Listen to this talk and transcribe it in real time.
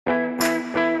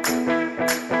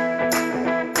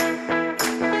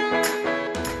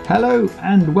Hello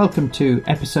and welcome to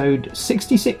episode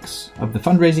 66 of the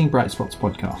Fundraising Bright Spots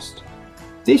podcast.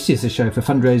 This is a show for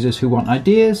fundraisers who want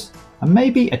ideas and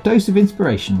maybe a dose of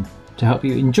inspiration to help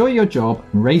you enjoy your job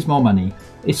and raise more money,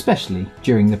 especially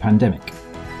during the pandemic.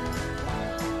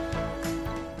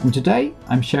 And today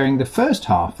I'm sharing the first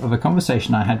half of a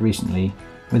conversation I had recently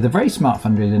with a very smart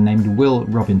fundraiser named Will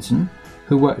Robinson,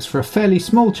 who works for a fairly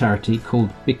small charity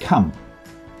called Become.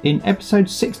 In episode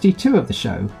 62 of the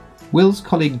show, Will's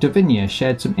colleague Davinia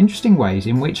shared some interesting ways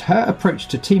in which her approach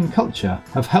to team culture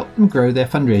have helped them grow their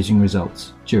fundraising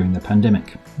results during the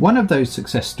pandemic. One of those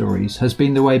success stories has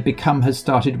been the way Become has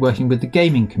started working with the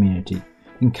gaming community,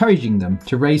 encouraging them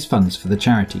to raise funds for the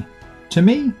charity. To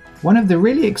me, one of the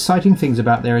really exciting things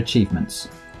about their achievements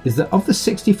is that of the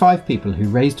 65 people who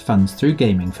raised funds through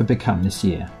gaming for Become this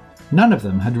year, none of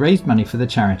them had raised money for the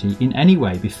charity in any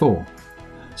way before.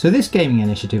 So this gaming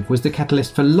initiative was the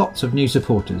catalyst for lots of new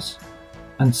supporters,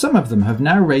 and some of them have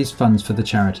now raised funds for the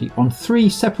charity on 3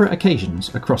 separate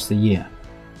occasions across the year.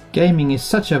 Gaming is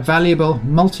such a valuable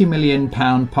multi-million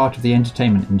pound part of the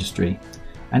entertainment industry,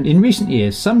 and in recent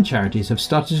years some charities have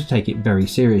started to take it very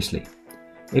seriously.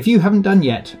 If you haven't done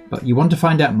yet, but you want to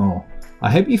find out more,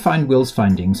 I hope you find Will's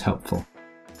findings helpful.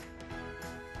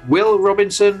 Will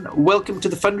Robinson, welcome to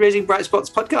the Fundraising Bright Spots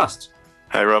podcast.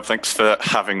 Hey Rob, thanks for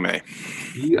having me.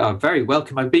 You are very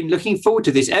welcome. I've been looking forward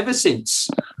to this ever since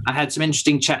I had some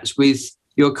interesting chats with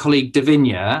your colleague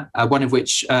Davinia, one of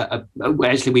which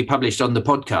actually we published on the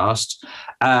podcast.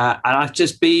 And I've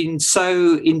just been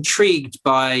so intrigued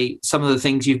by some of the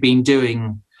things you've been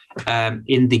doing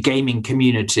in the gaming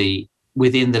community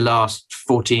within the last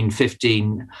 14,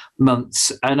 15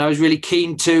 months. And I was really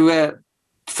keen to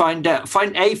find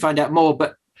out more,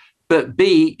 but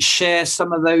B, share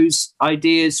some of those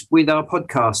ideas with our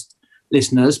podcast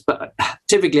listeners. But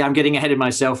typically I'm getting ahead of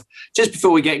myself. Just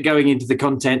before we get going into the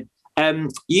content,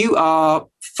 you are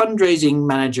fundraising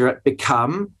manager at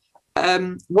Become.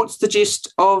 What's the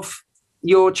gist of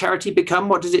your charity Become?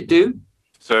 What does it do?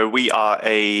 So we are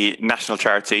a national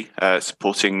charity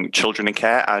supporting children in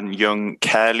care and young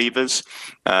care leavers.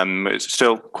 It's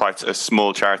still quite a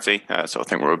small charity, so I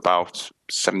think we're about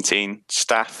 17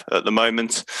 staff at the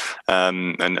moment.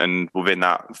 And within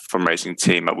that fundraising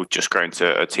team, we've just grown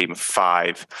to a team of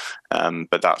 5.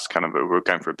 But that's kind of, we're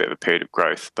going through a bit of a period of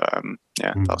growth. But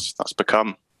that's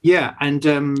Become. Yeah,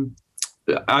 and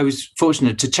I was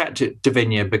fortunate to chat to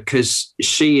Davinia because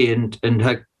she and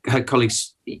her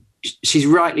colleagues, she's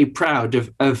rightly proud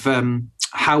of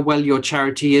how well your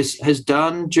charity has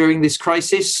done during this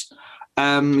crisis.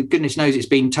 Goodness knows it's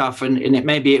been tough, and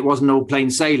maybe it wasn't all plain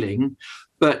sailing.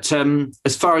 But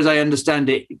as far as I understand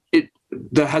it,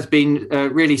 there has been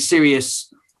really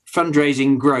serious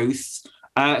fundraising growth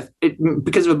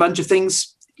because of a bunch of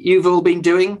things you've all been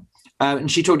doing. And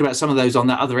she talked about some of those on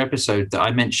that other episode that I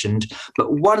mentioned.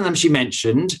 But one of them she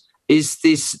mentioned is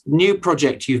this new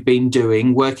project you've been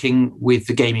doing, working with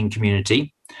the gaming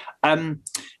community.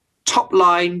 Top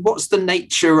line, what's the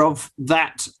nature of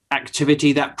that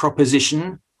activity, that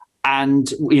proposition?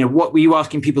 And what were you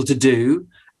asking people to do?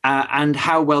 And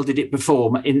how well did it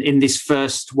perform in this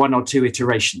first 1 or 2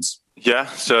 iterations? Yeah,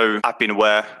 so I've been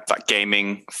aware that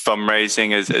gaming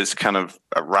fundraising has kind of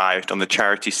arrived on the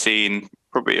charity scene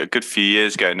probably a good few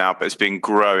years ago now, but it's been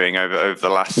growing over the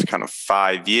last kind of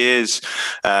 5 years.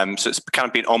 So it's kind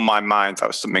of been on my mind. That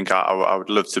was something I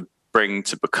would love to bring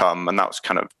to Become, and that was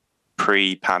kind of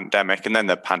pre-pandemic, and then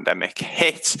the pandemic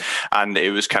hit, and it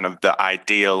was kind of the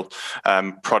ideal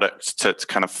product to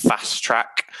kind of fast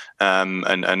track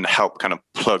and help kind of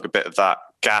plug a bit of that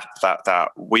gap that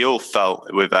we all felt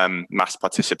with mass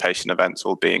participation events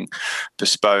all being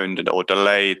postponed or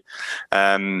delayed.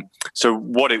 So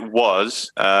what it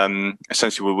was,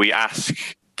 essentially, we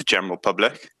asked the general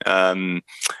public, and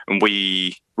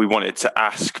we wanted to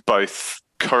ask both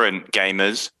current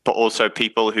gamers, but also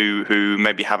people who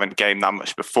maybe haven't gamed that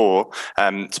much before,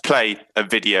 to play a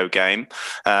video game.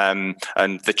 And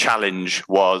the challenge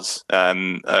was,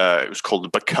 it was called the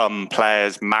Become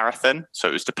Players Marathon. So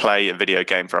it was to play a video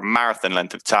game for a marathon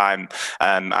length of time,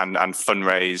 and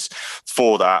fundraise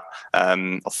for that,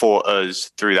 for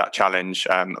us through that challenge,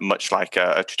 much like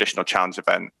a traditional challenge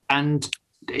event. And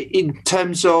in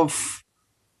terms of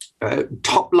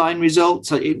top line results,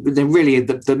 then really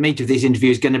the meat of this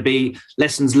interview is going to be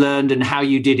lessons learned and how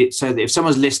you did it, so that if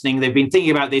someone's listening, they've been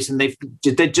thinking about this and they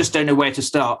just don't know where to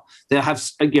start, they'll have,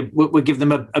 we'll give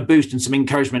them a boost and some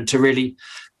encouragement to really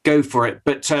go for it.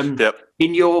 But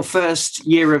in your first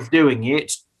year of doing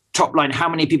it, top line, how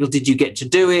many people did you get to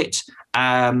do it?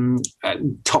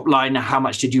 Top line, how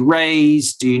much did you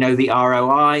raise? Do you know the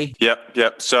ROI?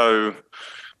 Yep. So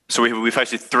So we've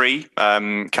hosted 3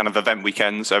 kind of event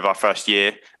weekends over our first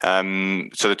year.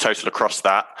 So the total across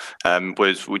that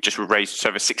was we raised just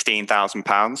over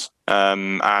 £16,000,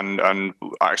 and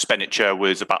our expenditure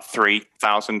was about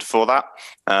 £3,000 for that.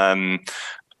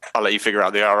 I'll let you figure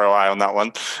out the ROI on that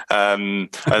one.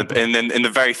 And then in the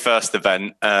very first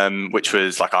event, which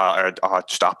was like our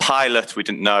pilot, we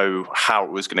didn't know how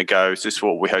it was going to go. So this is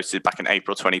what we hosted back in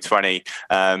April 2020.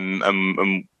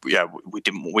 Yeah, we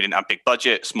didn't have big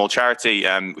budget, small charity.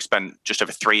 We spent just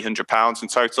over £300 in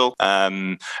total,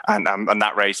 and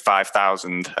that raised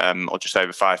 5,000, or just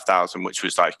over 5,000, which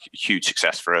was like a huge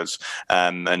success for us,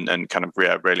 and kind of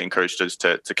really encouraged us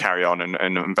to carry on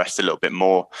and invest a little bit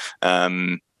more.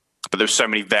 But there were so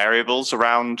many variables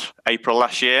around April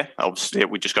last year. Obviously,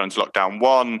 we just got into lockdown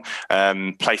 1.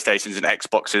 PlayStations and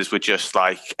Xboxes were just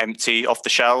like empty off the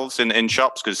shelves in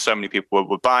shops because so many people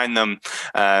were buying them.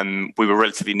 We were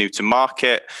relatively new to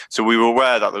market, so we were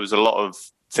aware that there was a lot of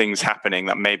things happening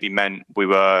that maybe meant we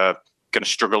were going to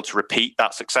struggle to repeat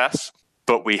that success.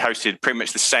 But we hosted pretty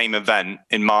much the same event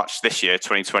in March this year,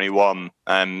 2021,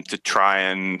 to try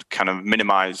and kind of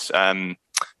minimize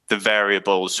the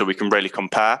variables so we can really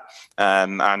compare,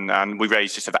 and we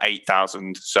raised just over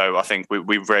 8,000. So I think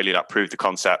we really proved the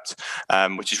concept,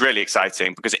 which is really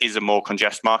exciting because it is a more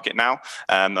congested market now.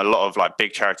 A lot of like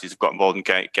big charities have got involved in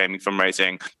gaming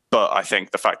fundraising, but I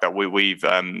think the fact that we've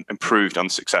improved on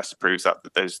success proves that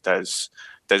there's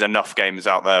enough gamers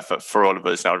out there for all of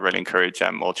us. And I would really encourage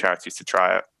more charities to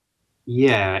try it.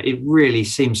 Yeah, it really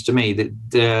seems to me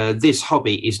that this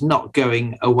hobby is not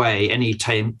going away any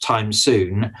time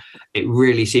soon. It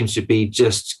really seems to be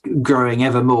just growing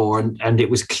ever more, and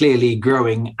it was clearly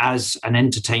growing as an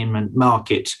entertainment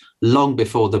market long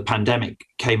before the pandemic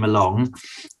came along.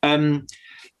 In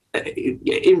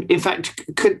fact,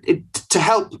 to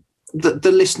help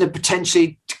the listener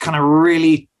potentially to kind of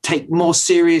really take more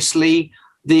seriously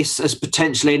this as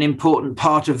potentially an important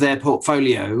part of their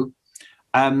portfolio,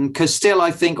 because still, I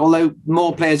think, although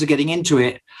more players are getting into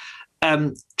it,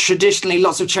 traditionally,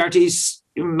 lots of charities,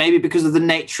 maybe because of the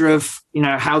nature of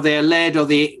how they're led or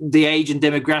the age and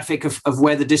demographic of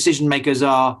where the decision makers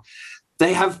are,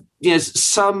 they have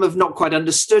some have not quite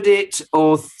understood it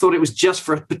or thought it was just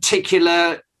for a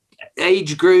particular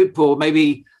age group, or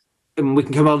maybe, and we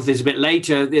can come on to this a bit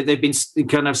later, they've been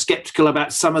kind of skeptical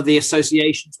about some of the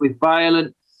associations with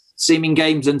violent seeming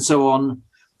games and so on.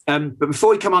 But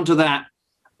before we come on to that,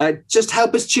 just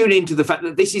help us tune into the fact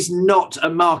that this is not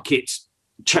a market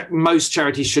most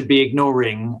charities should be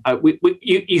ignoring.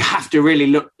 You have to really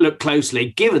look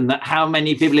closely, given that how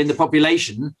many people in the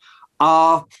population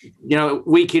are,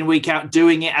 week in, week out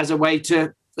doing it as a way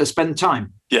to spend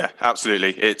time. Yeah,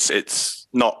 absolutely. It's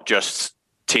not just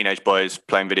teenage boys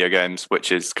playing video games, which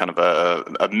is kind of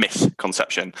a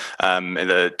misconception.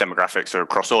 The demographics are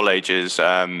across all ages,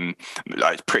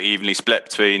 like pretty evenly split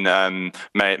between men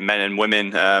and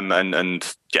women,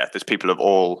 and yeah, there's people of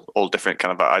all different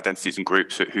kind of identities and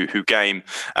groups who game,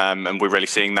 and we're really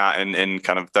seeing that in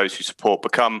kind of those who support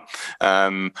Become.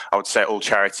 I would say all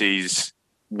charities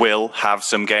will have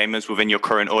some gamers within your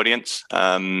current audience.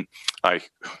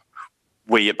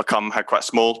 We at Become had quite a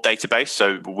small database,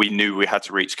 so we knew we had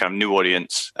to reach kind of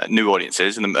new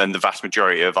audiences, and the vast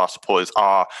majority of our supporters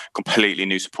are completely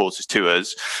new supporters to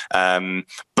us.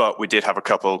 But we did have a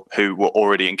couple who were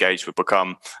already engaged with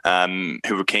Become,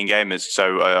 who were keen gamers.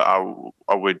 So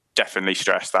I would definitely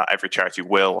stress that every charity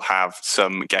will have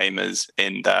some gamers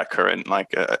in their current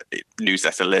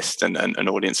newsletter list and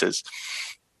audiences.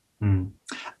 Mm.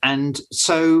 And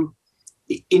so,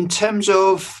 in terms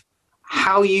of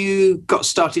how you got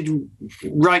started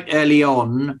right early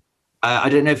on, I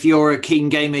don't know if you're a keen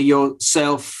gamer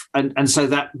yourself, and so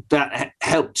that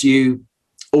helped you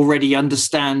already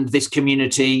understand this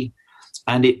community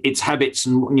and its habits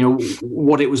and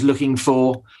what it was looking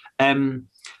for.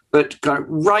 But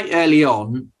right early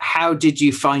on, how did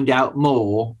you find out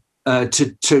more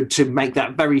to make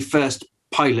that very first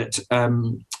pilot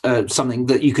something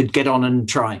that you could get on and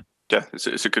try? Yeah,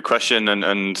 it's a good question,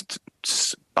 and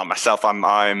about myself, I'm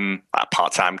a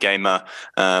part-time gamer.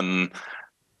 I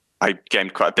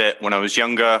gamed quite a bit when I was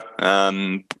younger.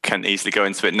 Can't easily go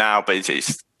into it now, but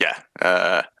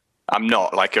I'm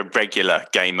not like a regular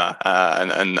gamer,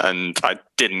 and I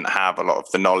didn't have a lot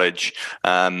of the knowledge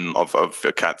of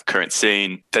the current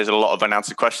scene. There's a lot of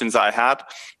unanswered questions that I had.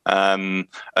 And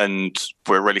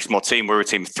we're a really small team. We were a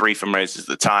team of 3 fundraisers at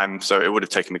the time, so it would have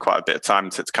taken me quite a bit of time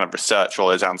to kind of research all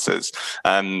those answers.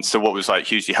 So what was like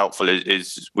hugely helpful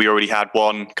is we already had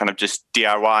one kind of just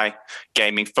DIY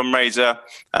gaming fundraiser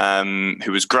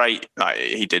who was great.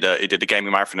 He did a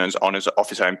gaming marathon off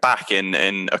his own back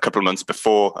in a couple of months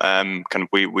before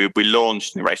we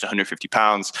launched, and raised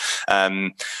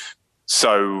 £150.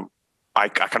 So I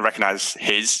can recognize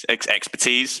his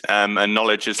expertise and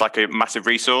knowledge as like a massive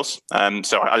resource.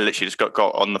 So I literally just got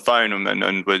on the phone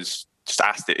and was just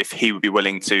asked if he would be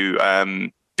willing to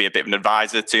be a bit of an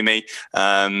advisor to me.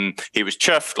 He was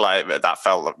chuffed, like that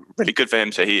felt really good for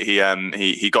him. So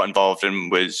he got involved and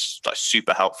was like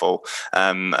super helpful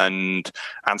and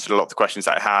answered a lot of the questions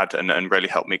that I had and really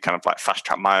helped me kind of like fast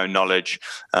track my own knowledge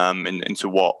into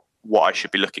what I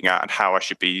should be looking at and how I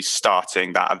should be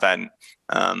starting that event.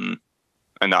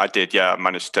 And I did, I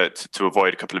managed to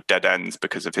avoid a couple of dead ends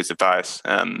because of his advice.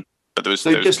 But there was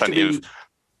plenty of...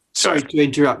 Sorry to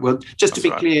interrupt, Will. Just to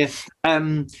be clear,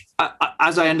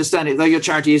 as I understand it, though your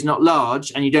charity is not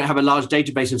large and you don't have a large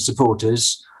database of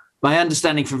supporters, my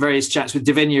understanding from various chats with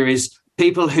Davinia is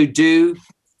people who do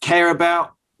care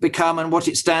about Become and what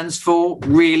it stands for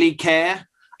really care.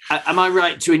 Am I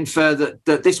right to infer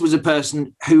that this was a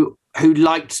person who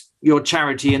liked your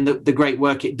charity and the great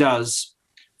work it does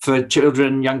for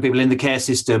children, young people in the care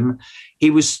system?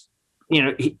 He was,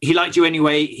 he liked you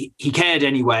anyway, he cared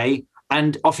anyway,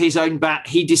 and off his own bat,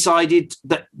 he decided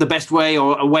that the best way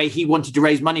or a way he wanted to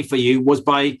raise money for you was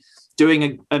by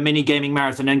doing a mini gaming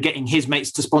marathon and getting his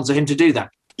mates to sponsor him to do that.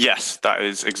 Yes, that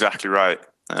is exactly right.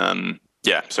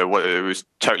 So it was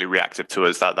totally reactive to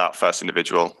us, that first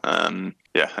individual. And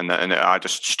I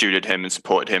just stewarded him and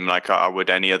supported him like I would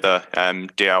any other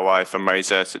DIY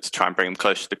fundraiser, to try and bring him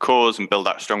closer to the cause and build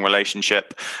that strong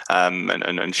relationship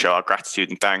and show our gratitude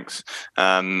and thanks.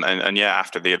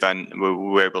 After the event, we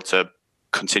were able to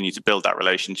continue to build that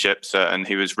relationship. And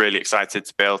he was really excited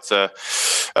to be able to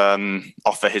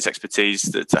offer his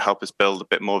expertise to help us build a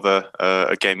bit more of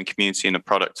a gaming community and a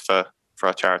product for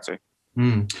our charity.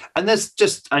 And there's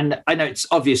just, and I know it's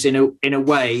obvious in a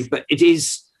way, but it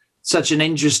is such an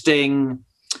interesting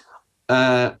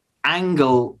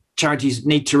angle charities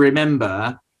need to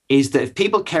remember, is that if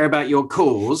people care about your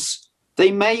cause,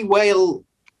 they may well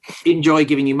enjoy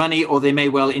giving you money, or they may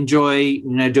well enjoy,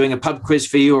 doing a pub quiz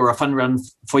for you or a fun run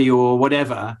for you or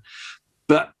whatever.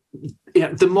 But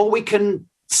the more we can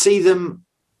see them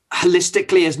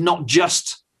holistically as not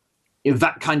just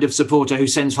that kind of supporter who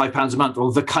sends £5 a month,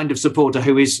 or the kind of supporter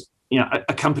who is,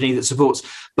 a company that supports,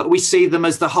 but we see them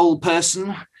as the whole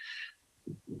person.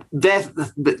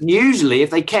 Usually,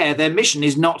 if they care, their mission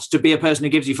is not to be a person who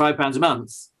gives you £5 a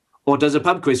month or does a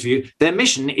pub quiz for you. Their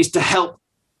mission is to help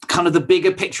kind of the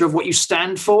bigger picture of what you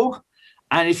stand for.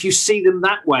 And if you see them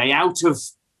that way, out of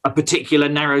a particular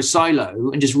narrow silo,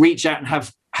 and just reach out and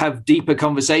have deeper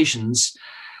conversations,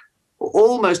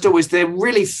 almost always they're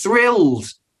really thrilled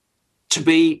to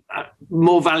be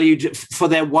more valued for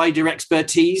their wider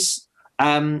expertise.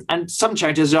 And some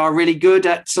charities are really good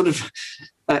at sort of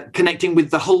connecting with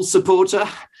the whole supporter.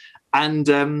 And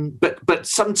but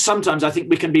sometimes I think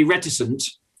we can be reticent,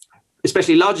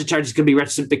 especially larger charities can be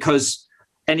reticent, because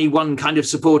any one kind of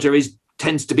supporter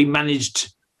tends to be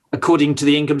managed according to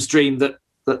the income stream that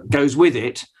goes with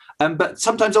it. But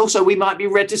sometimes also we might be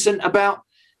reticent about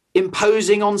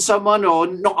imposing on someone or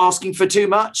not asking for too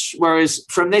much. Whereas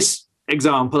from this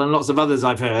example and lots of others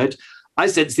I've heard, I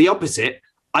sense the opposite.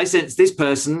 I sense this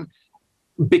person,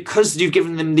 because you've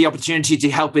given them the opportunity to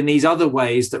help in these other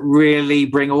ways that really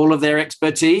bring all of their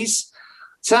expertise.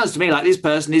 Sounds to me like this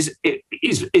person is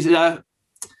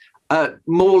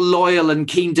more loyal and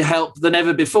keen to help than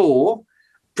ever before,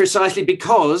 precisely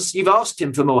because you've asked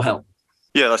him for more help.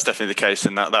 Yeah, that's definitely the case,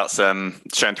 and that's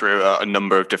shown through a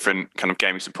number of different kind of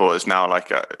gaming supporters now.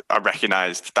 Like I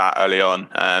recognised that early on,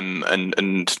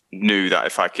 and knew that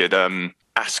if I could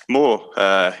ask more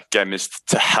gamers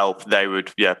to help, they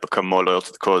would become more loyal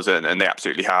to the cause, and they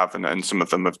absolutely have. And some of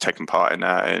them have taken part in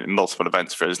multiple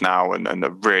events for us now, and are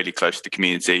really close to the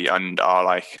community and are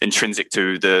like intrinsic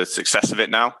to the success of it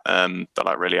now. They're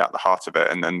like really at the heart of it,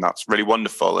 and that's really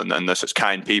wonderful. And they're such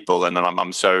kind people, and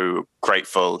I'm so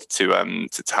grateful to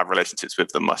have relationships with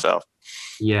them myself.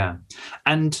 Yeah,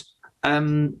 and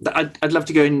I'd love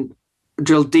to go and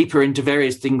drill deeper into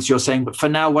various things you're saying, but for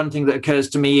now, one thing that occurs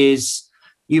to me is,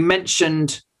 you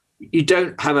mentioned you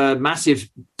don't have a massive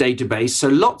database, so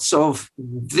lots of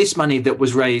this money that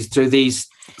was raised through these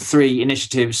 3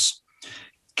 initiatives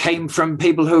came from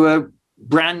people who are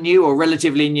brand new or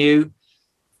relatively new,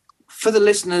 for the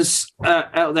listeners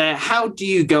out there, how do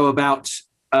you go about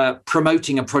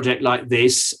promoting a project like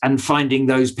this and finding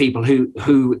those people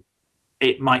who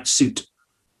it might suit?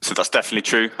 So that's definitely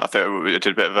true. I think we did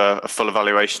a bit of a full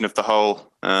evaluation of the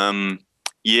whole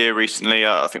year recently.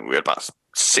 I think we had about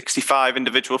 65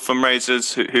 individual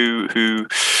fundraisers who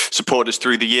support us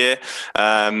through the year,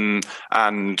 and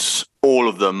all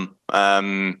of them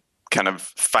kind of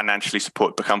financially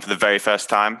support Become for the very first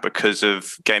time because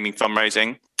of gaming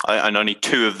fundraising. And only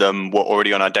 2 of them were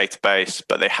already on our database,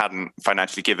 but they hadn't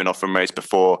financially given or fundraised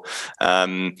before.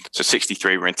 So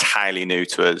 63 were entirely new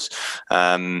to us.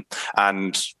 And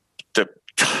the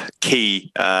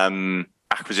key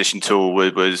acquisition tool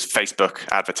was Facebook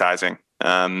advertising.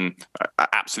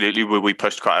 Absolutely, we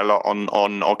pushed quite a lot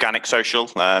on organic social,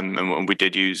 and we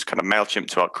did use kind of MailChimp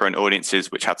to our current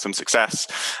audiences, which had some success.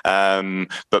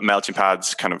 But MailChimp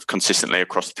ads kind of consistently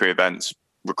across the 3 events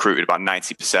recruited about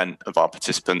 90% of our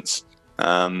participants,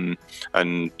 and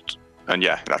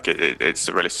yeah, like it's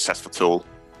a really successful tool.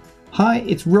 Hi,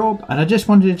 it's Rob, and I just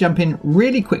wanted to jump in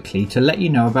really quickly to let you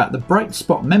know about the Bright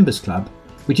Spot Members Club,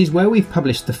 which is where we've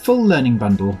published the full learning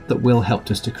bundle that Will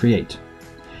helped us to create.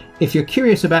 If you're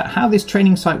curious about how this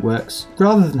training site works,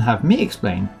 rather than have me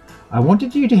explain, I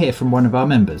wanted you to hear from one of our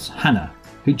members, Hannah,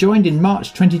 who joined in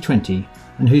March 2020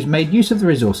 and who's made use of the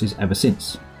resources ever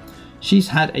since. She's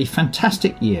had a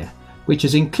fantastic year, which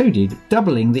has included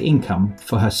doubling the income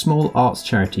for her small arts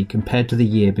charity compared to the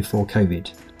year before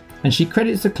COVID, and she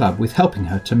credits the club with helping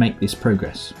her to make this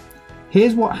progress.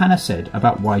 Here's what Hannah said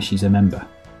about why she's a member.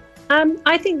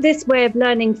 I think this way of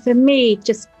learning for me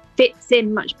just fits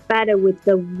in much better with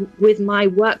my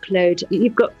workload.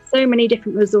 You've got so many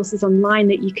different resources online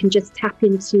that you can just tap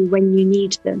into when you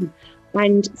need them,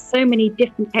 and so many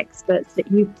different experts that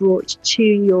you've brought to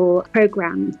your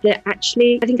programs that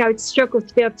actually I think I would struggle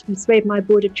to be able to persuade my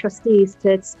board of trustees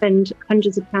to spend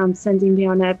hundreds of pounds sending me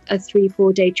on a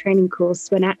 3-4 day training course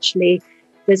when actually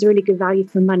there's really good value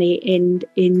for money in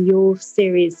your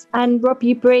series. And Rob,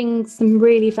 you bring some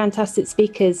really fantastic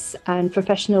speakers and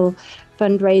professional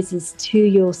fundraisers to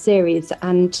your series,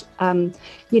 and some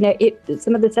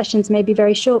of the sessions may be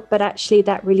very short, but actually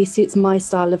that really suits my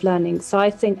style of learning. So I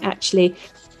think actually,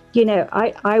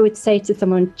 I would say to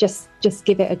someone, just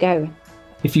give it a go.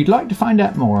 If you'd like to find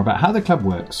out more about how the club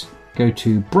works, go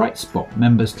to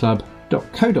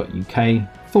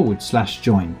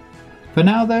brightspotmembersclub.co.uk/join. For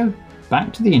now though,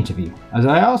 back to the interview, as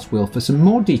I asked Will for some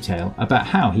more detail about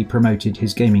how he promoted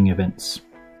his gaming events.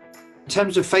 In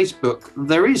terms of Facebook,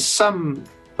 there is some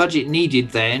budget needed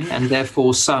then, and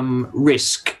therefore some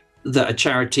risk that a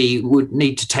charity would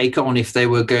need to take on if they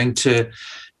were going to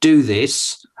do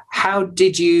this. How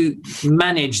did you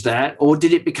manage that, or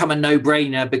did it become a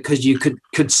no-brainer because you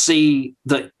could see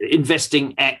that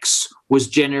investing X was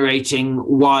generating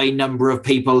Y number of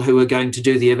people who were going to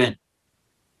do the event?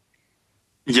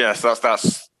 Yes,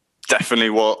 that's definitely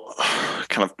what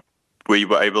kind of we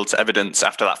were able to evidence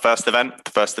after that first event.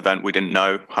 The first event, we didn't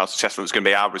know how successful it was going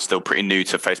to be. I was still pretty new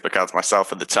to Facebook ads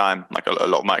myself at the time. Like a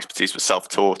lot of my expertise was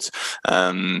self-taught.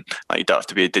 Like you don't have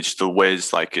to be a digital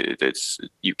whiz. Like it's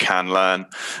you can learn.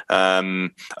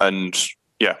 And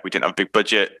yeah, we didn't have a big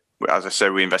budget. As I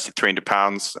said, we invested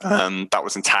 £300. That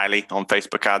was entirely on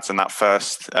Facebook ads in that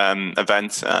first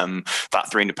event. That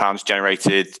 £300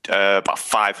 generated about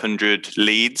 500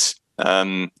 leads.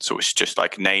 So it's just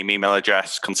like name, email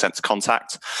address, consent to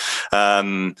contact.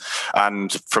 And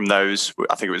from those,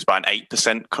 I think it was about an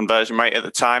 8% conversion rate at the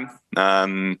time,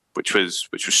 which was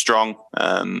strong,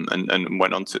 and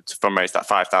went on to fundraise that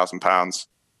 £5,000.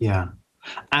 Yeah.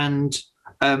 And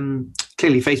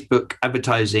clearly Facebook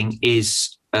advertising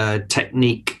is a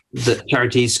technique that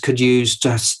charities could use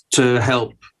to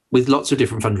help with lots of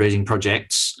different fundraising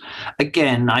projects.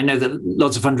 Again, I know that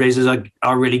lots of fundraisers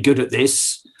are really good at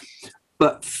this,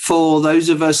 but for those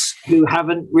of us who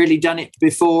haven't really done it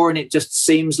before, and it just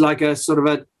seems like a sort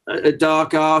of a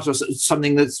dark art or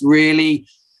something that's really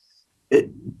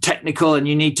technical and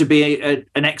you need to be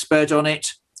an expert on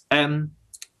it,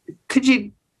 could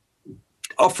you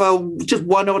offer just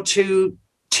 1 or 2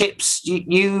 tips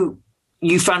you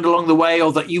found along the way,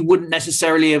 or that you wouldn't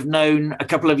necessarily have known a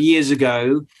couple of years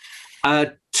ago,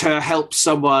 to help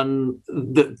someone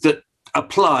that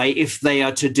apply if they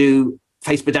are to do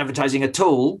Facebook advertising at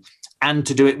all and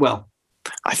to do it well?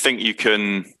 I think you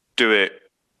can do it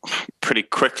pretty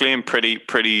quickly and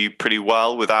pretty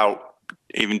well without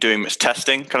even doing much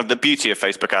testing. Kind of the beauty of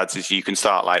Facebook ads is you can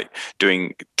start like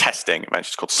doing testing.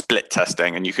 It's called split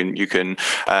testing, and you can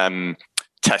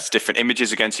test different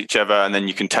images against each other, and then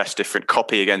you can test different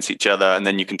copy against each other, and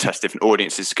then you can test different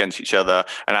audiences against each other.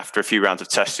 And after a few rounds of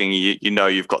testing, you know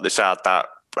you've got this ad that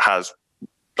has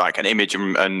like an image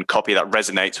and copy that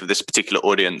resonates with this particular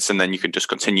audience, and then you can just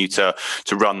continue to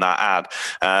run that ad.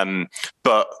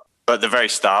 But at the very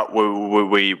start,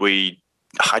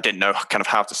 I didn't know kind of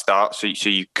how to start, so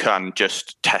you can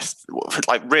just test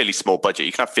like really small budget.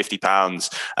 You can have £50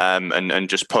 and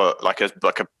just put like a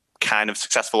kind of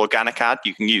successful organic ad.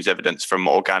 You can use evidence from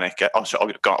organic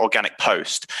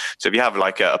post. So if you have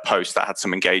like a post that had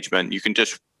some engagement, you can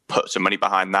just put some money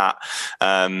behind that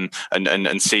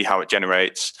and see how it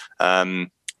generates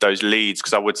those leads.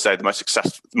 Because I would say the most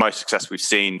success we've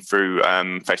seen through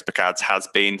Facebook ads has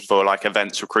been for like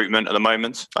events recruitment at the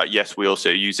moment. Yes, we also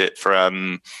use it for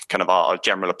kind of our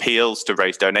general appeals to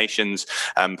raise donations.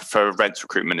 For events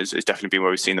recruitment is definitely been where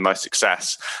we've seen the most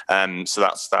success. So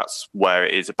that's where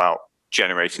it is about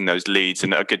generating those leads.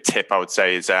 And a good tip I would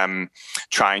say is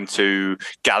trying to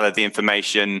gather the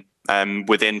information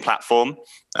within platform.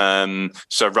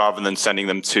 So rather than sending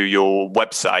them to your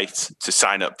website to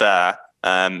sign up there,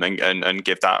 and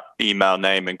give that email,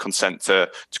 name and consent to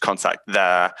contact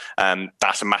there,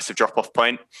 that's a massive drop-off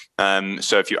point.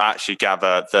 So if you actually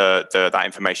gather that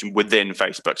information within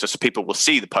Facebook, so people will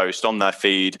see the post on their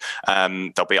feed,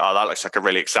 they'll be, oh, that looks like a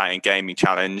really exciting gaming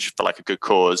challenge for like a good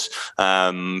cause.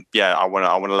 I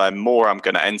want to learn more. I'm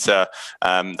going to enter.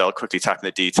 They'll quickly type in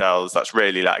the details. That's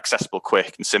really like accessible,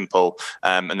 quick and simple.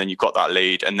 And then you've got that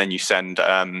lead, and then you send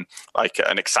like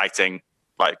an exciting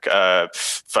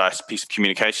first piece of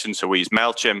communication. So we use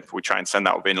MailChimp. We try and send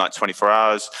that within like 24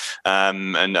 hours.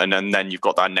 And then you've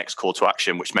got that next call to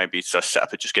action, which maybe to set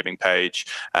up a Just Giving page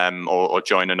or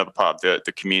join another part of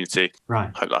the community. Right.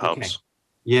 Hope that helps. Okay.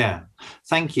 Yeah.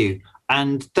 Thank you.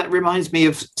 And that reminds me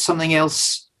of something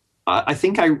else. I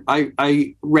think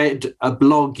I read a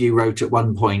blog you wrote at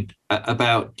one point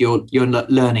about your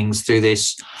learnings through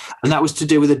this, and that was to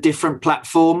do with a different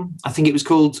platform. I think it was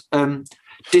called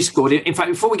Discord. In fact,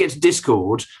 before we get to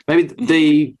Discord,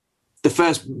 maybe the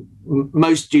first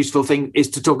most useful thing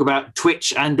is to talk about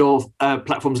Twitch and/or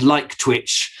platforms like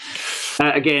Twitch.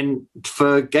 Again,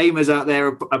 for gamers out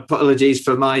there, apologies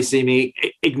for my seeming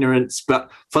ignorance, but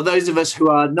for those of us who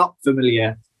are not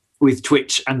familiar with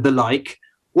Twitch and the like,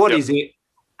 what is it?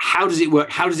 How does it work?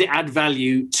 How does it add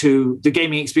value to the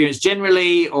gaming experience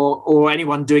generally, or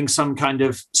anyone doing some kind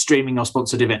of streaming or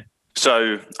sponsored event?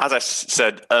 So, as I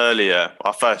said earlier,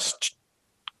 our first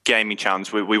gaming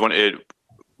challenge, we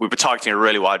were targeting a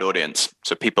really wide audience.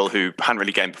 So people who hadn't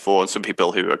really gamed before, and some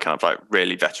people who are kind of like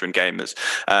really veteran gamers.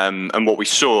 And what we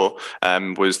saw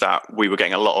was that we were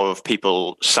getting a lot of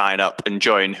people sign up and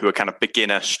join who are kind of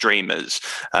beginner streamers.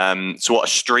 So what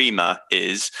a streamer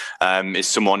is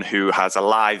someone who has a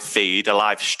live feed, a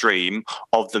live stream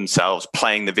of themselves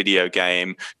playing the video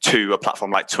game to a platform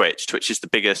like Twitch. Twitch is the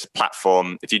biggest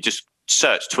platform. If you just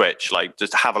search Twitch, like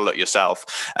just have a look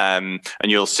yourself, and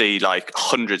you'll see like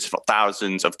hundreds if not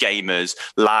thousands of gamers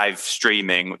live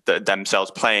streaming themselves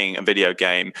playing a video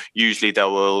game. Usually they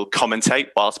will commentate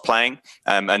whilst playing,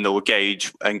 and they'll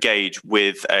engage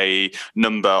with a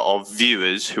number of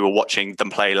viewers who are watching them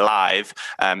play live,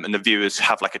 and the viewers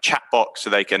have like a chat box so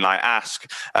they can like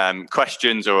ask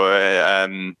questions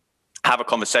or have a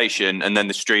conversation, and then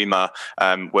the streamer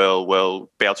will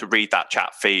be able to read that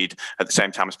chat feed at the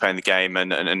same time as playing the game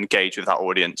and engage with that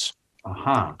audience.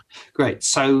 Great.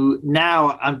 So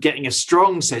now I'm getting a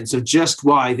strong sense of just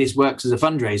why this works as a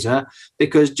fundraiser,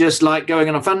 because just like going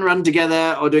on a fun run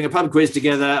together or doing a pub quiz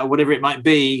together or whatever it might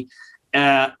be,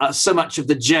 so much of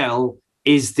the gel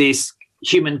is this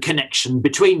human connection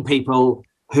between people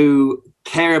who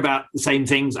care about the same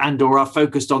things and or are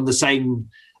focused on the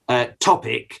same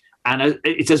topic. And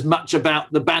it's as much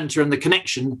about the banter and the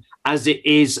connection as it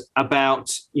is about,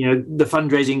 the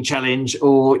fundraising challenge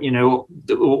or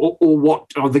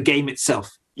the game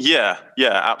itself. Yeah,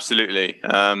 absolutely.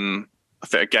 I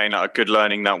think again, a good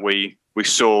learning that we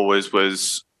saw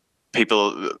was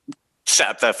people set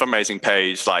up their fundraising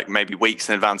page like maybe weeks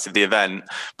in advance of the event,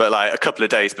 but like a couple of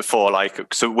days before,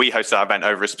 so we hosted our event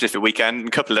over a specific weekend, and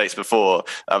a couple of days before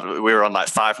we were on like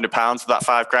 £500 of that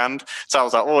 £5,000. So I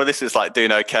was like, oh, this is like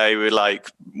doing okay.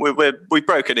 We've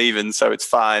broken even, so it's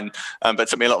fine. But it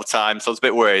took me a lot of time, so I was a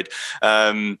bit worried.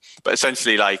 But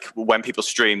essentially, like when people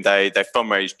stream, they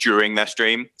fundraise during their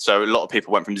stream. So a lot of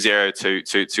people went from zero to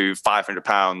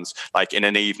 £500 like in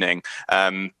an evening,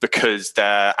 because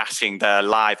they're asking their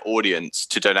live audience audience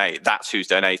to donate, that's who's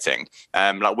donating.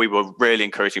 Like we were really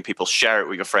encouraging people share it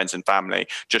with your friends and family,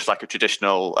 just like a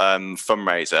traditional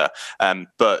fundraiser.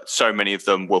 But so many of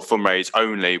them will fundraise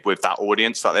only with that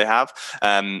audience that they have.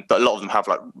 But a lot of them have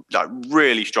like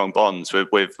really strong bonds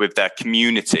with their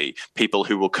community, people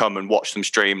who will come and watch them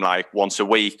stream like once a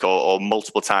week or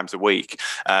multiple times a week,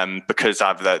 because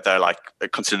either they're like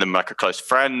consider them like a close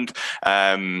friend,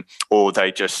 or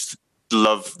they just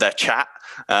love their chat,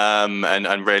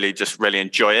 and really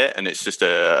enjoy it, and it's just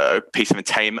a piece of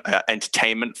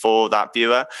entertainment for that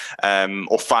viewer.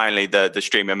 Or finally, the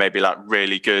streamer may be like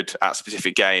really good at a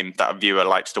specific game that a viewer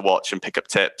likes to watch and pick up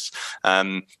tips.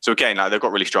 So again, like they've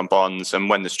got really strong bonds, and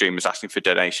when the streamer's asking for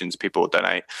donations, people will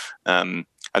donate. And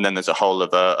then there's a whole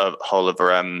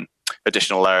other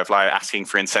additional layer of like asking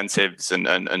for incentives,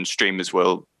 and streamers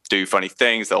will do funny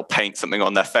things. They'll paint something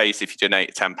on their face if you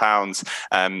donate £10,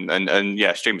 and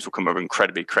yeah, streamers will come up with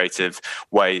incredibly creative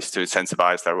ways to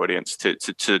incentivize their audience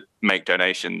to make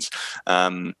donations,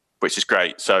 which is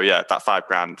great. So yeah, that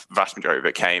 £5,000, vast majority of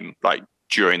it came like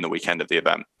during the weekend of the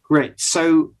event. Great.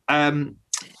 So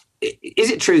is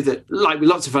it true that, like with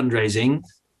lots of fundraising,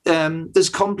 there's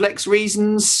complex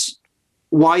reasons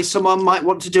why someone might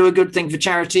want to do a good thing for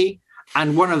charity?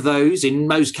 And one of those, in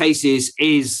most cases,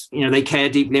 is, they care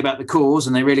deeply about the cause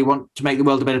and they really want to make the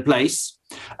world a better place.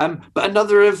 But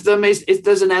another of them is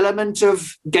there's an element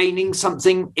of gaining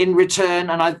something in return.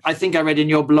 And I think I read in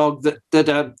your blog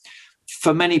that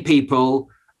for many people,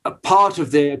 a part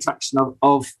of the attraction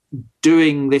of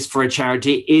doing this for a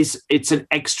charity is it's an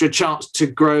extra chance to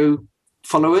grow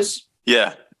followers.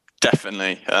 Yeah,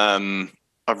 definitely.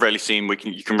 I've really seen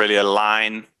you can really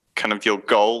align kind of your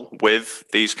goal with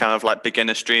these kind of like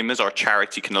beginner streamers, or a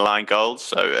charity can align goals.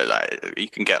 So like you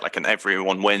can get like an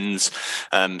everyone wins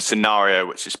scenario,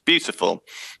 which is beautiful.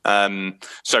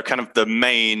 So kind of the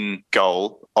main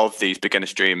goal of these beginner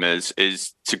streamers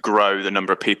is to grow the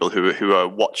number of people who are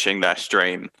watching their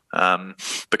stream,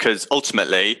 because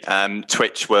ultimately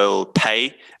Twitch will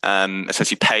pay,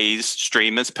 essentially pays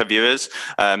streamers per viewers.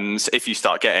 So if you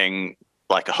start getting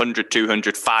like 100,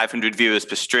 200, 500 viewers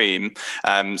per stream,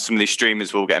 some of these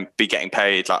streamers will be getting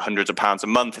paid like hundreds of pounds a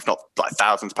month, if not like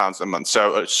thousands of pounds a month.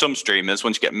 So some streamers,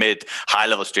 once you get high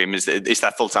level streamers, it's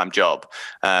their full-time job,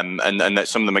 and that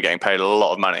some of them are getting paid a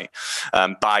lot of money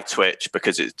by Twitch,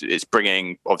 because it's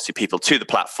bringing obviously people to the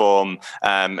platform,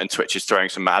 and Twitch is throwing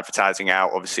some advertising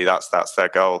out. Obviously that's their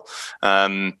goal.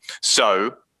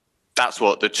 So that's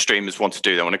what the streamers want to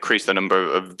do. They want to increase the number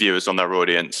of viewers on their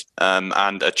audience,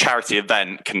 and a charity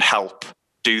event can help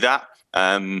do that.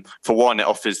 For one, it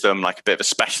offers them like a bit of a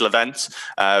special event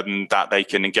that they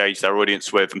can engage their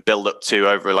audience with and build up to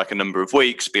over like a number of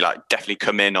weeks. Be like, definitely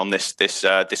come in on this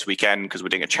weekend because we're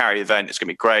doing a charity event. It's going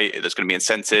to be great. There's going to be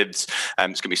incentives. It's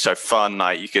going to be so fun.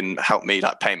 Like you can help me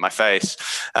like paint my face,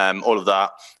 all of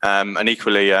that. And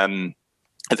equally, at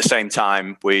the same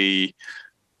time, we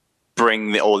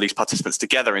bring all these participants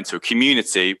together into a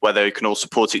community where they can all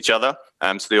support each other.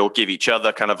 So they all give each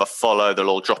other kind of a follow. They'll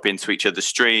all drop into each other's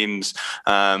streams.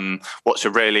 What's a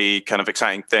really kind of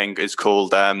exciting thing is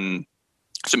called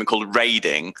something called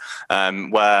raiding,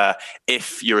 where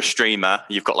if you're a streamer,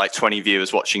 you've got like 20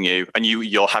 viewers watching you, and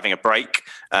you're having a break,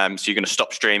 so you're going to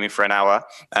stop streaming for an hour,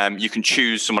 you can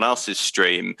choose someone else's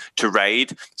stream to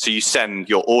raid. So you send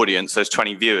your audience, those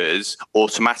 20 viewers,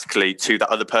 automatically to that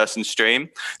other person's stream.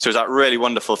 So it's that really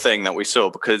wonderful thing that we saw,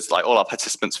 because like all our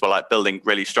participants were like building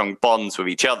really strong bonds with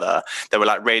each other. They were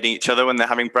like raiding each other when they're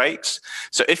having breaks.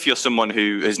 So if you're someone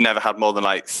who has never had more than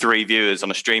like 3 viewers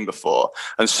on a stream before,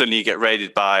 and suddenly you get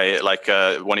raided by like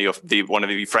one of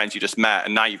your friends you just met,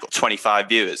 and now you've got 25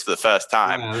 viewers for the first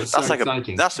time. Wow, that's like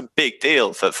exciting. that's a big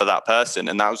deal for that person,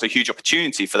 and that was a huge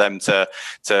opportunity for them to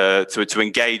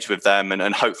engage with them,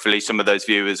 and hopefully some of those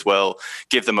viewers will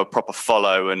give them a proper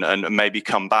follow and maybe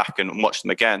come back and watch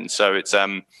them again. So it's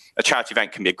a charity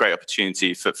event can be a great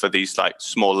opportunity for these like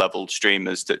small level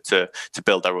streamers to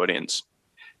build their audience.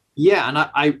 Yeah,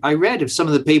 and I read of some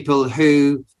of the people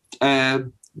who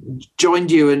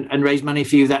joined you and raised money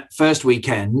for you that first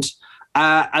weekend,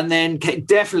 and then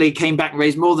definitely came back and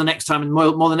raised more the next time and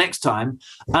more the next time.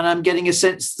 And I'm getting a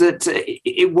sense that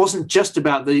it wasn't just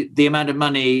about the amount of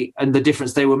money and the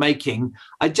difference they were making.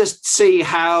 I just see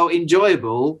how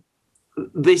enjoyable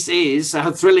this is,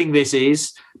 how thrilling this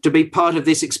is to be part of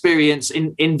this experience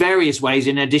in various ways,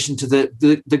 in addition to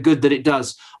the good that it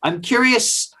does. I'm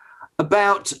curious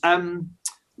about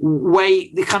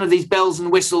the kind of these bells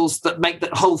and whistles that make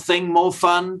that whole thing more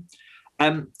fun.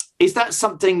 Is that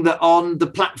something that on the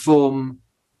platform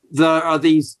there are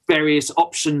these various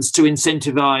options to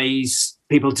incentivize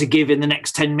people to give in the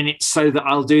next 10 minutes so that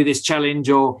I'll do this challenge?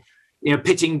 Or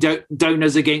pitting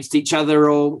donors against each other,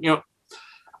 or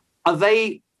are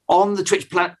they on the Twitch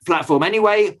platform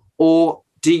anyway, or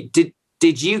did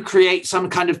you create some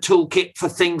kind of toolkit for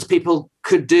things people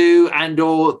could do, and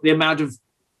or the amount of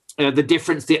the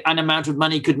difference an amount of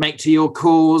money could make to your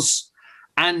cause?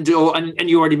 And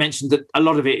you already mentioned that a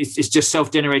lot of it is just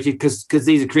self-generated because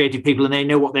these are creative people and they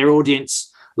know what their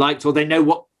audience liked, or they know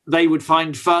what they would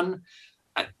find fun.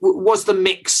 What's the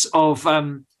mix of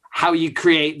how you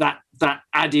create that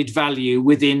added value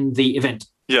within the event?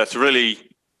 Yeah, it's a really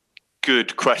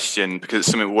good question, because it's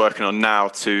something we're working on now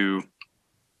to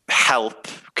help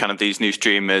kind of these new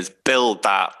streamers build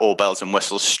that all bells and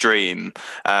whistles stream,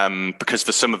 because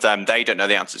for some of them, they don't know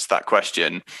the answers to that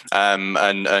question,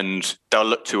 and they'll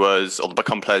look to us or the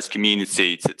Become Players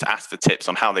community to ask for tips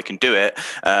on how they can do it,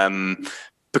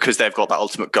 because they've got that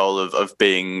ultimate goal of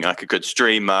being like a good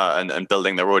streamer and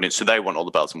building their audience. So they want all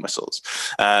the bells and whistles.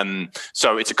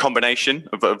 So it's a combination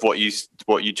of what you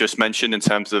just mentioned in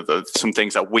terms of some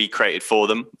things that we created for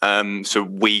them. So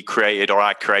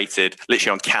I created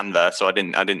literally on Canva. So I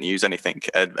didn't use anything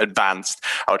advanced.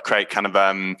 I would create kind of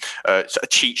a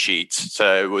cheat sheet,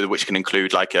 so which can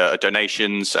include like a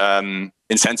donations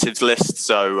incentives list.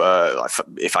 So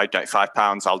if I donate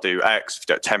 £5, I'll do X. If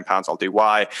I donate £10, I'll do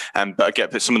Y.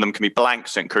 But some of them can be blank,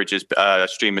 so it encourages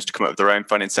streamers to come up with their own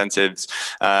fun incentives.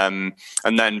 And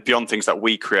then beyond things that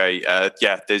we create,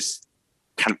 there's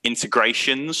kind of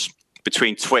integrations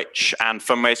between Twitch and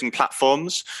fundraising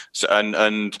platforms. So,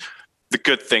 and the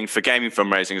good thing for gaming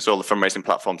fundraising is all the fundraising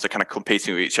platforms are kind of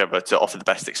competing with each other to offer the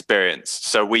best experience.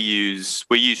 So we're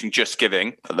using Just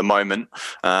Giving at the moment,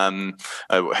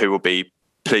 who will be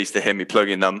pleased to hear me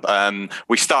plugging them.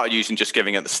 We started using Just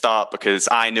Giving at the start because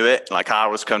I knew it, like I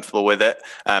was comfortable with it.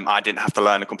 I didn't have to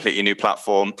learn a completely new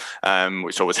platform,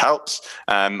 which always helps.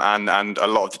 And a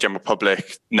lot of the general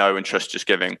public know and trust Just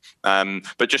Giving.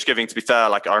 But Just Giving, to be fair,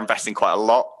 are investing quite a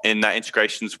lot in their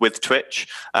integrations with Twitch.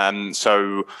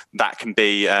 So that can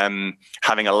be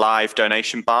having a live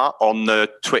donation bar on the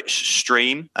Twitch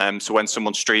stream. So when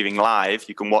someone's streaming live,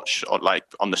 you can watch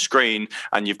on the screen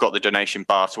and you've got the donation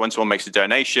bar. So when someone makes a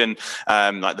donation,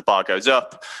 the bar goes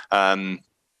up,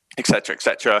 et cetera.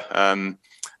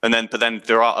 But then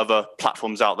there are other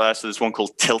platforms out there. So there's one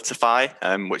called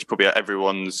Tiltify, which probably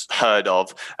everyone's heard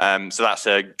of. So that's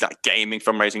a gaming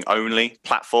fundraising only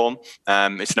platform.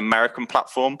 It's an American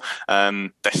platform.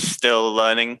 They're still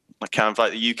learning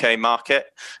the UK market,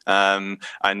 and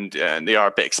they are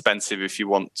a bit expensive if you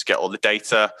want to get all the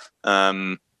data.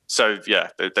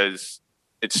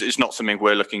 It's not something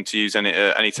we're looking to use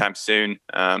anytime soon,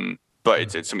 but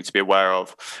it's something to be aware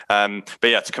of. To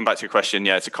come back to your question,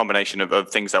 it's a combination of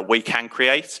things that we can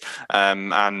create,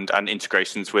 and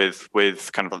integrations with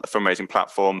kind of the fundraising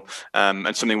platform.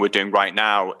 And something we're doing right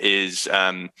now is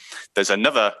there's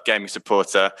another gaming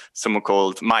supporter, someone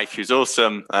called Mike, who's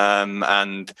awesome,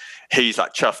 and he's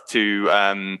chuffed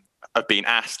to have been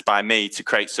asked by me to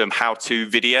create some how-to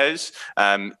videos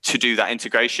to do that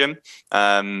integration.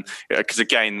 Because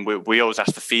again, we always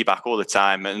ask for feedback all the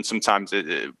time, and sometimes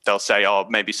they'll say,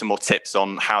 maybe some more tips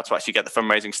on how to actually get the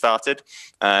fundraising started.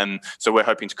 So we're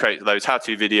hoping to create those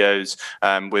how-to videos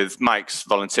with Mike's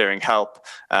volunteering help,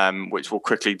 which will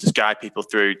quickly just guide people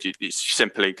through. You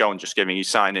simply go on Just Giving, you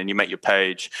sign in, you make your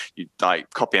page, you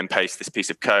copy and paste this piece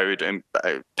of code and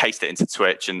paste it into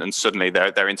Twitch, and suddenly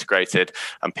they're integrated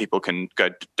and people can go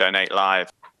donate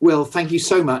live. Will, thank you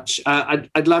so much.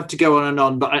 I'd love to go on and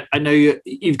on, but I know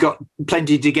you've got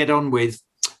plenty to get on with.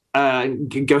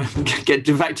 Get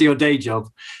back to your day job.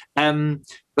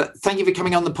 But thank you for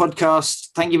coming on the podcast.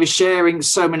 Thank you for sharing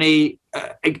so many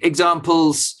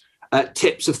examples,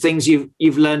 tips of things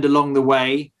you've learned along the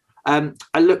way. I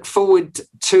look forward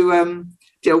to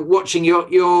watching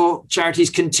your charity's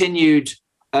continued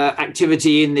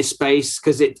activity in this space,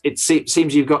 because it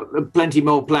seems you've got plenty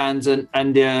more plans, and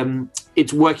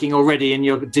it's working already, and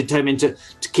you're determined to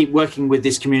keep working with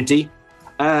this community.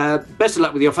 Best of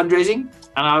luck with your fundraising,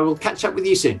 and I will catch up with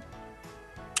you soon.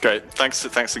 Great.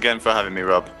 Thanks again for having me,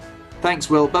 Rob. Thanks,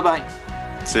 Will. Bye-bye.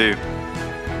 See you.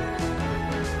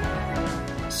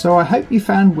 So I hope you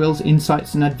found Will's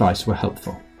insights and advice were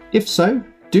helpful. If so,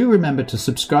 do remember to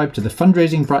subscribe to the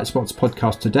Fundraising Bright Spots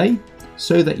podcast today,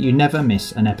 so that you never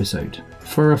miss an episode.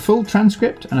 For a full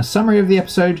transcript and a summary of the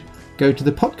episode, go to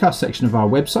the podcast section of our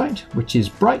website, which is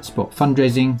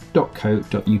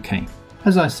brightspotfundraising.co.uk.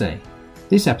 As I say,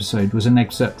 this episode was an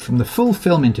excerpt from the full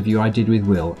film interview I did with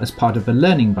Will as part of a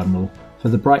learning bundle for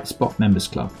the Bright Spot Members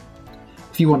Club.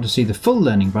 If you want to see the full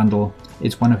learning bundle,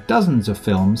 it's one of dozens of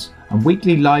films and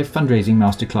weekly live fundraising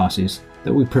masterclasses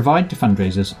that we provide to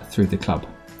fundraisers through the club.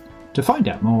 To find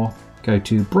out more, go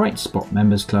to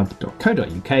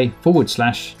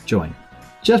brightspotmembersclub.co.uk/join.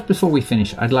 Just before we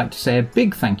finish, I'd like to say a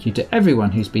big thank you to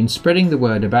everyone who's been spreading the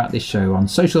word about this show on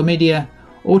social media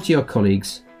or to your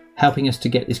colleagues, helping us to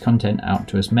get this content out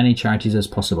to as many charities as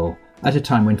possible at a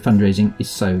time when fundraising is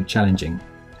so challenging.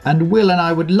 And Will and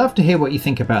I would love to hear what you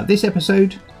think about this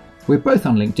episode. We're both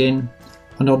on LinkedIn,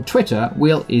 and on Twitter,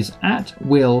 Will is at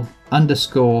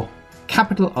Will_R0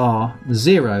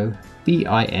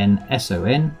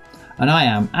 BINSON, and I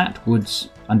am at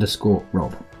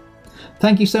Woods_Rob.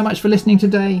 Thank you so much for listening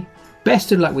today.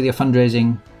 Best of luck with your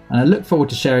fundraising, and I look forward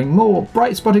to sharing more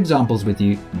bright spot examples with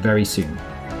you very soon.